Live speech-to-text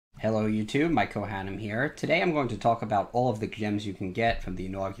Hello YouTube, Mike Kohanam here. Today I'm going to talk about all of the gems you can get from the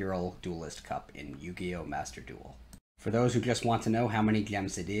inaugural Duelist Cup in Yu-Gi-Oh! Master Duel. For those who just want to know how many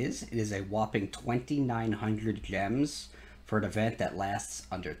gems it is a whopping 2,900 gems for an event that lasts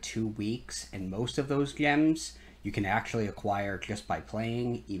under 2 weeks, and most of those gems you can actually acquire just by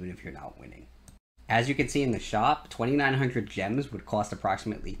playing, even if you're not winning. As you can see in the shop, 2,900 gems would cost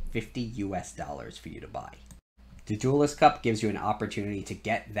approximately $50 US for you to buy. The Duelist Cup gives you an opportunity to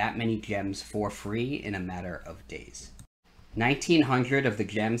get that many gems for free in a matter of days. 1,900 of the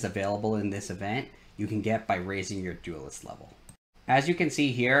gems available in this event you can get by raising your Duelist level. As you can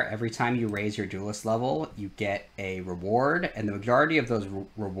see here, every time you raise your Duelist level, you get a reward, and the majority of those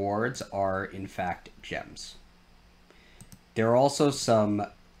rewards are in fact gems. There are also some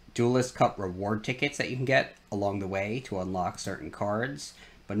Duelist Cup reward tickets that you can get along the way to unlock certain cards,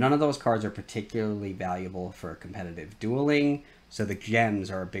 but none of those cards are particularly valuable for competitive dueling, so the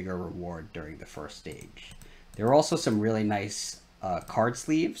gems are a bigger reward during the first stage. There are also some really nice card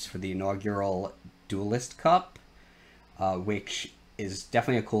sleeves for the inaugural Duelist Cup, which is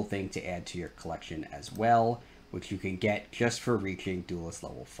definitely a cool thing to add to your collection as well, which you can get just for reaching Duelist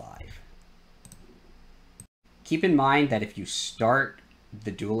level 5. Keep in mind that if you start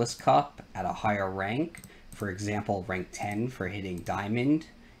the Duelist Cup at a higher rank, for example rank 10 for hitting Diamond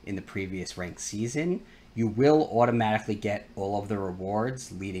in the previous ranked season, you will automatically get all of the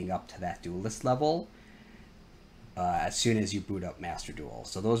rewards leading up to that Duelist level as soon as you boot up Master Duel.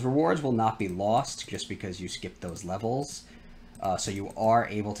 So those rewards will not be lost just because you skipped those levels, so you are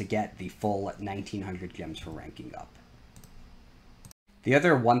able to get the full 1,900 gems for ranking up. The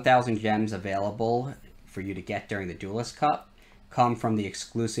other 1,000 gems available for you to get during the Duelist Cup come from the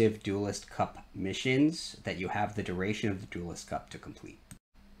exclusive Duelist Cup missions that you have the duration of the Duelist Cup to complete.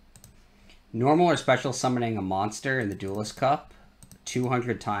 Normal or special summoning a monster in the Duelist Cup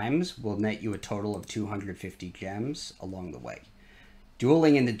 200 times will net you a total of 250 gems along the way.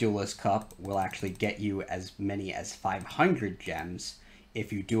 Dueling in the Duelist Cup will actually get you as many as 500 gems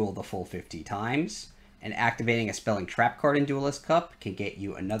if you duel the full 50 times, and activating a spell and trap card in Duelist Cup can get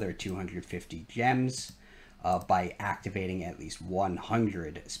you another 250 gems by activating at least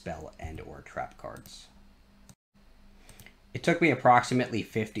 100 spell and or trap cards. It took me approximately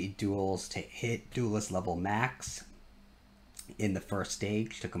 50 duels to hit Duelist level max in the first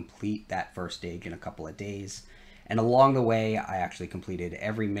stage, to complete that first stage in a couple of days. And along the way, I actually completed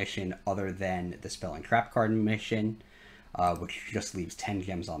every mission other than the spell and trap card mission, which just leaves 10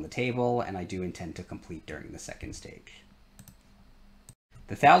 gems on the table, and I do intend to complete during the second stage.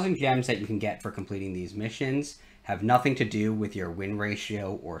 The 1,000 gems that you can get for completing these missions have nothing to do with your win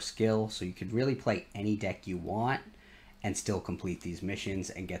ratio or skill, so you could really play any deck you want and still complete these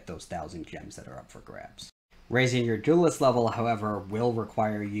missions and get those 1,000 gems that are up for grabs. Raising your Duelist level, however, will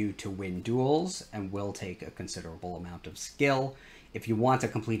require you to win duels and will take a considerable amount of skill. If you want to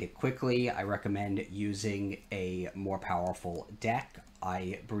complete it quickly, I recommend using a more powerful deck.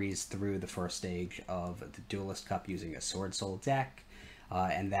 I breezed through the first stage of the Duelist Cup using a Sword Soul deck,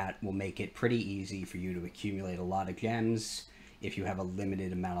 and that will make it pretty easy for you to accumulate a lot of gems if you have a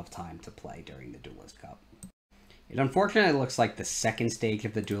limited amount of time to play during the Duelist Cup. It unfortunately looks like the second stage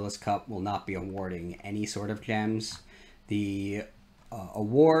of the Duelist Cup will not be awarding any sort of gems. The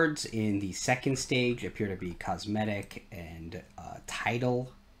awards in the second stage appear to be cosmetic and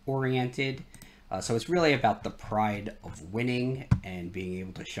title oriented. So it's really about the pride of winning and being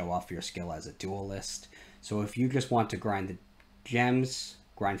able to show off your skill as a duelist. So if you just want to grind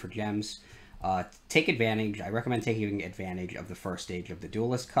for gems, take advantage. I recommend taking advantage of the first stage of the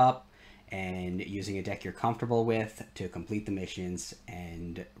Duelist Cup and using a deck you're comfortable with to complete the missions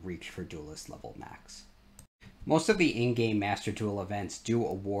and reach for Duelist level max. Most of the in-game Master Duel events do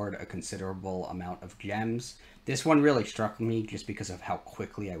award a considerable amount of gems. This one really struck me just because of how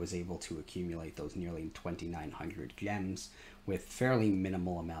quickly I was able to accumulate those nearly 2,900 gems with fairly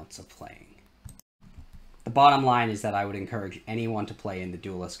minimal amounts of playing. The bottom line is that I would encourage anyone to play in the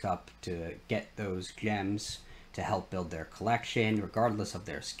Duelist Cup to get those gems to help build their collection, regardless of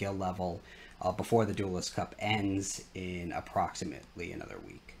their skill level, before the Duelist Cup ends in approximately another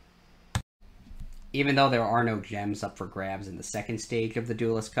week. Even though there are no gems up for grabs in the second stage of the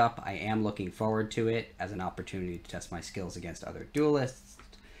Duelist Cup, I am looking forward to it as an opportunity to test my skills against other duelists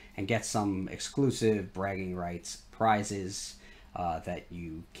and get some exclusive bragging rights prizes that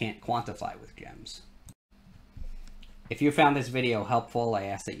you can't quantify with gems. If you found this video helpful, I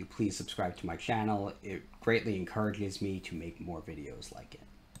ask that you please subscribe to my channel. It greatly encourages me to make more videos like it.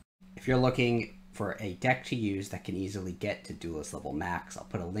 If you're looking for a deck to use that can easily get to Duelist level max, I'll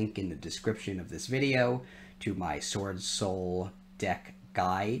put a link in the description of this video to my Sword Soul deck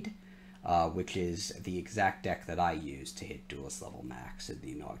guide, which is the exact deck that I used to hit Duelist level max in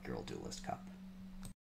the inaugural Duelist Cup.